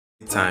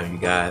Time, you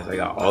guys. I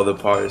got all the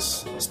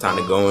parts. It's time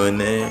to go in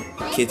there,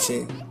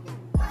 kitchen,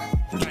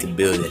 and get to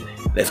building.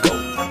 Let's go.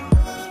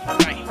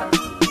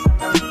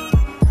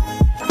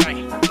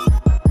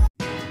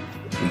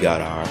 We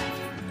got our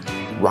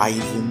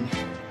Ryzen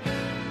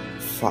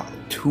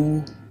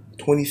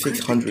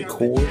 2600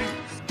 core.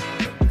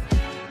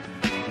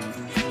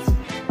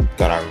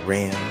 Got our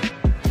RAM,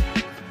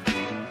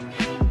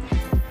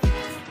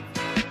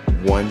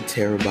 1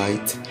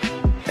 terabyte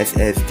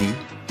SSD.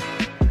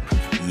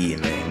 Yeah,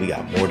 man, we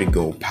got more to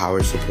go.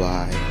 Power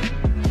supply.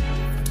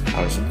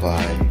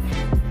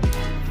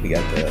 We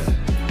got the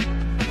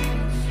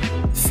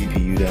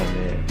CPU down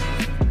there.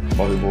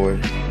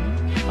 Motherboard.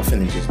 I'm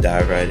finna just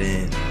dive right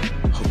in.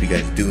 Hope you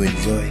guys do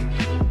enjoy.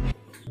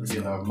 We're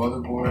getting our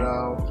motherboard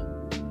out.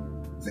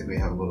 Looks like we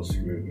have a little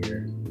screw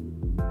here.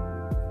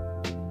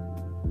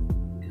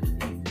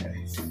 Okay.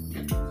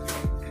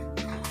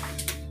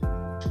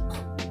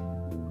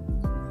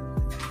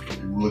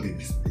 Look at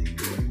this thing.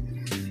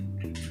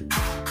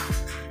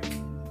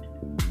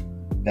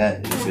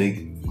 That is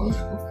big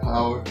function of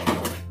power.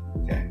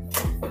 Okay.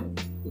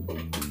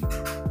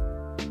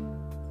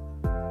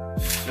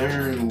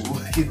 Sure,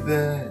 look at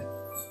that.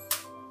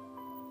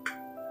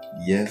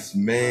 Yes,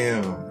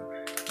 ma'am.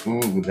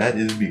 Ooh, that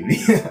is beauty.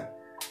 Okay.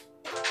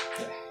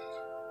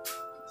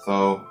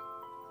 So,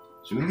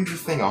 should we leave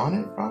this thing on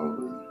it,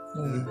 probably?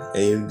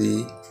 A and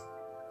B.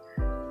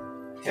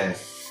 Okay.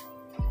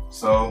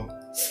 So,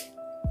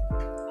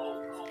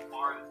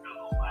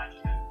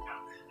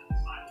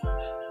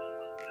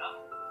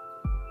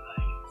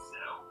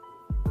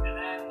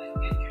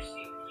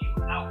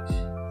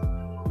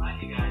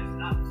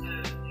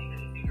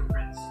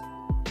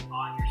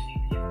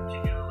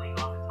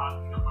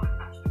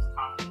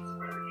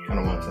 I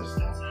don't want to touch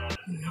that.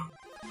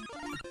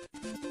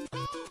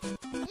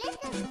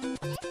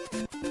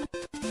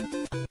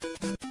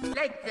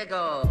 Let's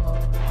go.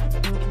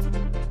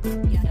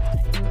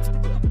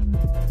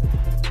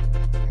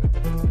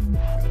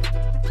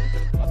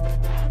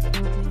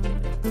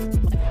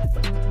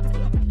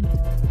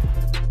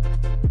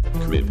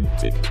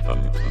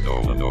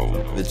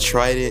 The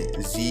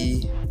Trident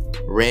Z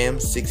RAM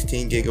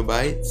 16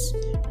 gigabytes.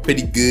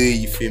 Pretty good,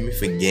 you feel me,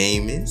 for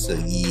gaming. So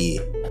yeah,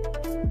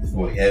 it's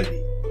more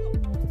heavy.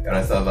 Got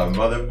ourselves our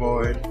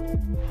motherboard.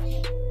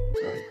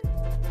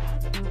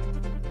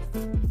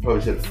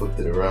 Probably should have flipped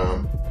it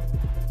around,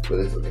 but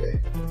it's okay.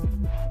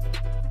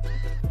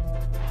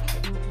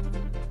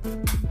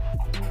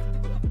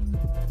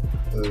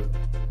 Look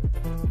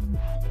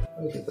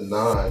at the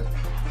nod.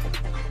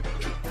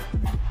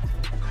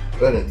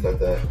 Go ahead and cut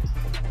that.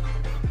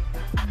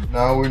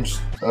 Now we're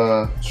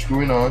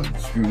screwing on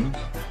screws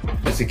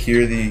to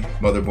secure the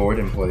motherboard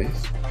in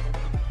place.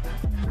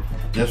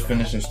 Just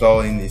finished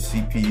installing the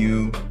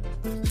CPU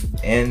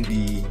and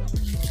the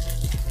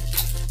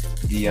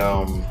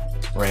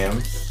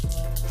RAMs.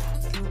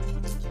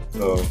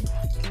 So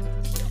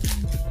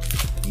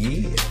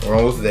yeah, we're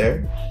almost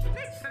there.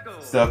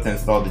 Still have to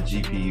install the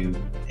GPU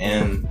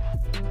and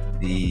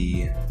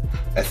the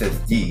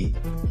SSD,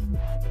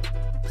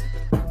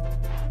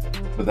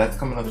 but that's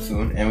coming up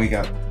soon. And we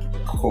got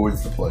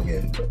cords to plug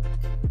in.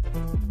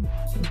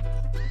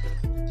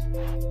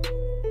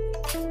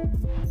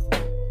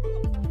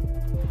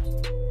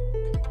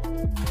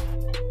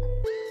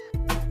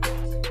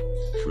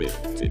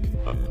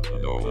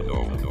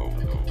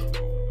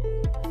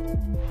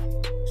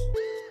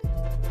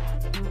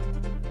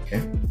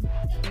 Okay.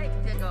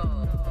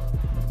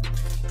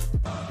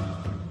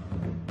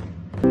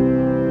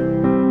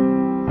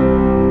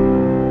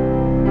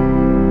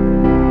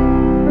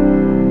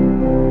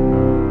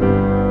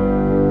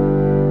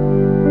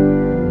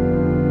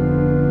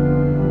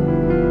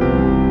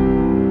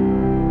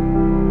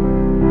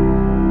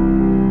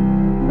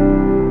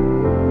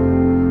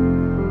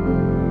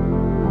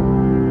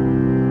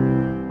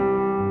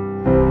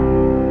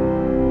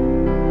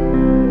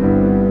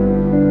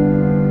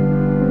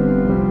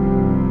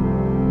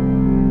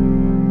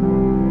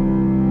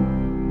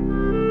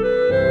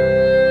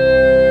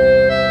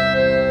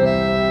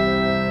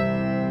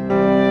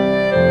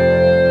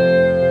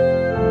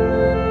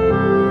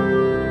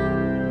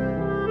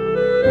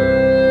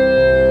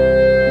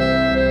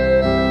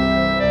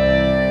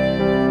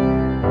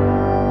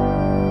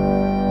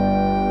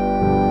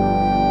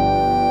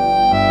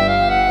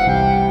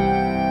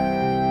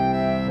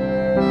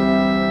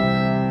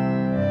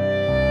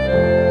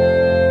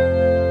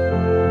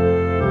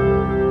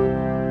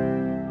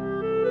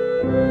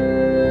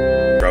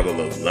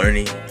 Struggle of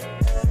learning,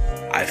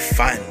 I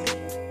finally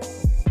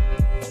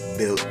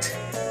built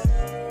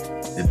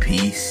the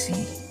PC.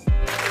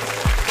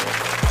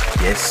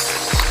 Yes,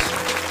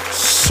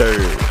 sir.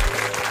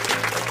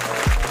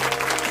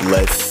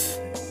 Let's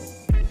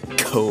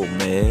go,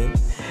 man.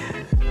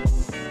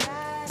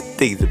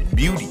 Things of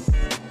beauty.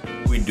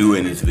 We do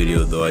in this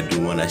video though, I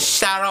do want to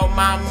shout out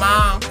my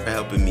mom for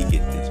helping me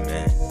get this,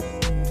 man.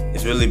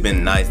 It's really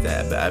been nice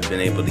that I've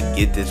been able to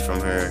get this from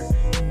her,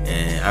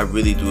 and I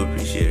really do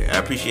appreciate it. I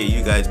appreciate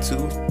you guys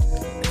too.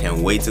 I can't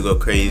wait to go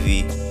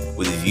crazy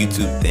with this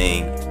YouTube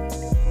thing.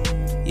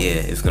 yeah,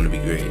 it's gonna be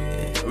great.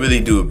 I really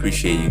do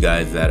appreciate you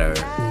guys that are,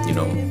 you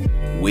know,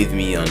 with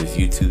me on this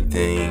YouTube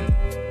thing,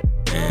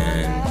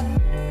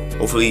 and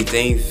hopefully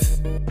things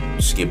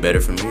just get better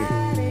from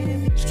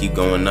here. Just keep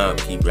going up,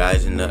 keep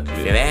rising up,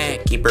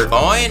 keep her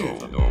going.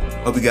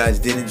 Hope you guys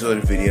did enjoy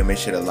the video. Make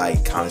sure to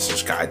like, comment,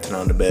 subscribe, turn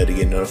on the bell to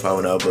get notified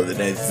when I upload the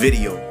next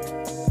video.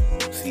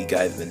 See you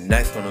guys in the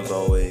next one as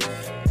always.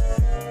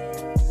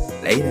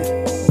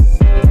 Later.